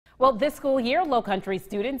Well, this school year, Low Country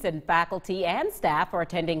students and faculty and staff are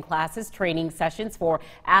attending classes, training sessions for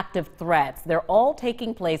active threats. They're all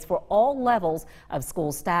taking place for all levels of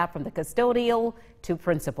school staff, from the custodial to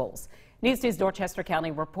principals. News 2's Dorchester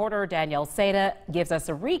County reporter Danielle Seda gives us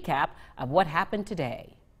a recap of what happened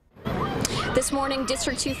today. This morning,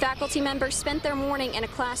 District 2 faculty members spent their morning in a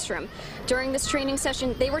classroom. During this training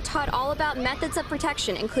session, they were taught all about methods of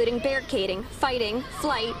protection, including barricading, fighting,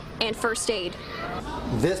 flight, and first aid.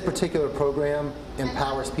 This particular program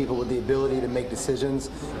empowers people with the ability to make decisions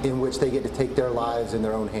in which they get to take their lives in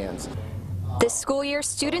their own hands. This school year,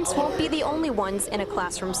 students won't be the only ones in a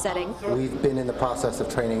classroom setting. We've been in the process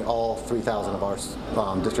of training all 3,000 of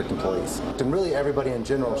our district employees. And really everybody in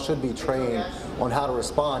general should be trained on how to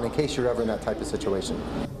respond in case you're ever in that type of situation.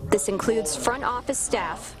 This includes front office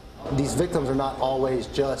staff. These victims are not always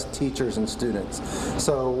just teachers and students.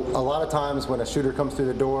 So a lot of times when a shooter comes through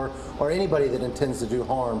the door, or anybody that intends to do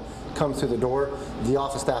harm comes through the door, the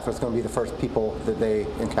office staff is going to be the first people that they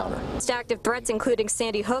encounter. Active threats including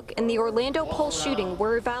Sandy Hook and the Orlando Pulse shooting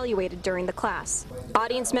were evaluated during the class.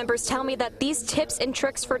 Audience members tell me that these tips and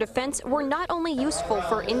tricks for defense were not only useful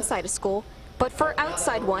for inside a school, but for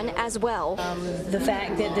outside one as well. The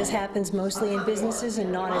fact that this happens mostly in businesses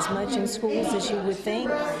and not as much in schools as you would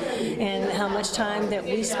think, and how much time that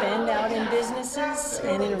we spend out in businesses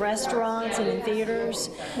and in restaurants and in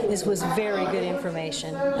theaters, this was very good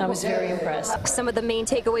information. I was very impressed. Some of the main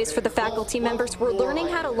takeaways for the faculty members were learning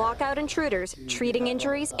how to lock out intruders, treating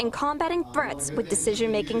injuries, and combating threats with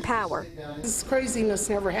decision-making power. This craziness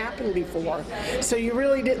never happened before, so you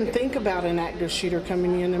really didn't think about an active shooter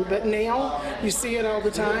coming in, but now you see it all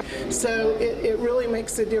the time, so it really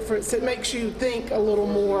makes a difference. It makes you think a little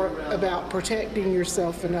more about protecting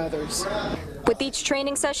yourself and others. With each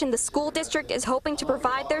training session, the school district is hoping to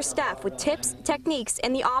provide their staff with tips, techniques,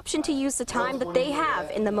 and the option to use the time that they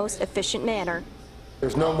have in the most efficient manner.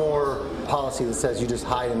 There's no more policy that says you just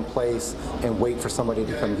hide in place and wait for somebody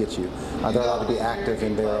to come get you. They're allowed to be active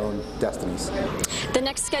in their own destinies. The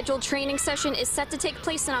next scheduled training session is set to take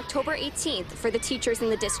place on October 18th for the teachers in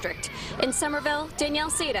the district. In Somerville, Danielle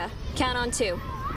Seda, Count on 2.